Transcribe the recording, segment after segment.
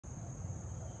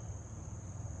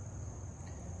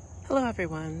Hello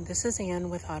everyone, this is Anne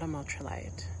with Autumn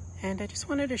Ultralight, and I just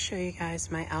wanted to show you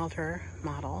guys my Alder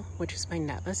model, which is my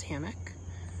netless hammock.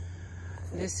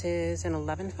 This is an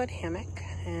 11-foot hammock,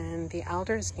 and the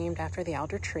alder is named after the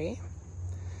alder tree.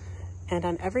 And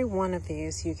on every one of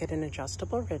these, you get an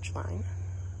adjustable ridgeline.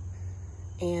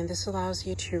 And this allows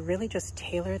you to really just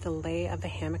tailor the lay of the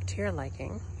hammock to your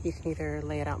liking. You can either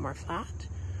lay it out more flat,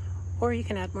 or you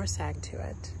can add more sag to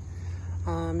it.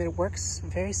 It works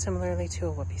very similarly to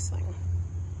a whoopee sling.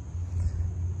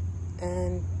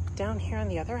 And down here on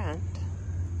the other end,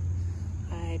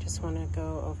 I just want to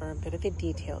go over a bit of the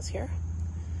details here.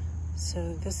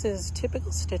 So this is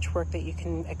typical stitch work that you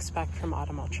can expect from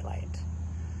Autumn Ultralight.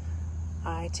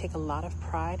 I take a lot of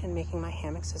pride in making my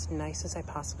hammocks as nice as I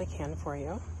possibly can for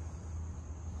you.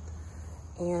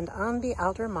 And on the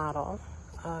Alder model,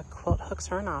 quilt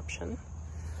hooks are an option,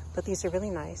 but these are really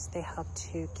nice. They help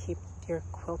to keep your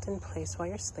quilt in place while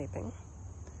you're sleeping.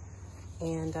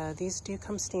 And these do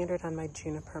come standard on my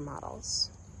juniper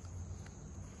models.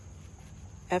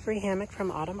 Every hammock from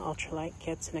Autumn Ultralight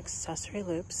gets an accessory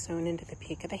loop sewn into the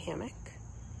peak of the hammock.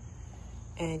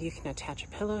 And you can attach a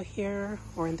pillow here,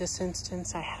 or in this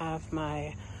instance, I have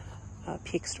my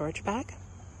peak storage bag.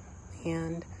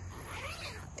 And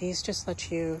these just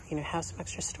let you, have some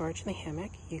extra storage in the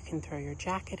hammock. You can throw your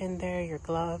jacket in there, your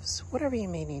gloves, whatever you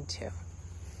may need to.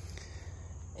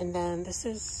 And then this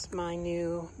is my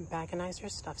new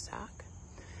Baganizer stuff sack.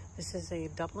 This is a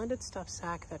double-ended stuff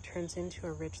sack that turns into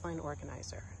a ridgeline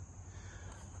organizer.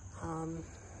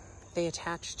 They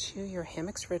attach to your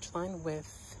hammock's ridgeline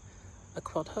with a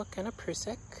quilt hook and a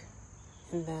prusik,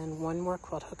 and then one more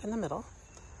quilt hook in the middle,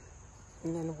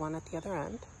 and then one at the other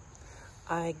end.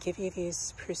 I give you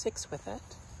these prusiks with it.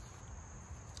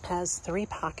 It has 3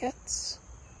 pockets.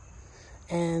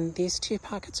 And these 2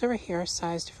 pockets over here are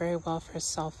sized very well for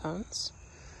cell phones.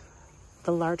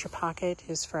 The larger pocket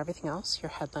is for everything else,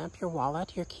 your headlamp, your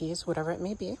wallet, your keys, whatever it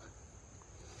may be.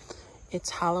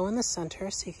 It's hollow in the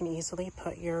center, so you can easily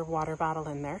put your water bottle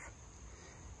in there.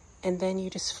 And then you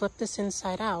just flip this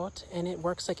inside out, and it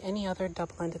works like any other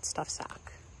double-ended stuff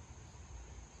sack.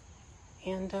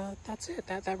 And that's it.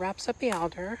 That wraps up the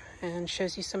Alder and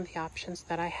shows you some of the options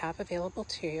that I have available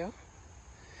to you.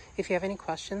 If you have any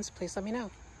questions, please let me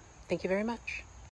know. Thank you very much.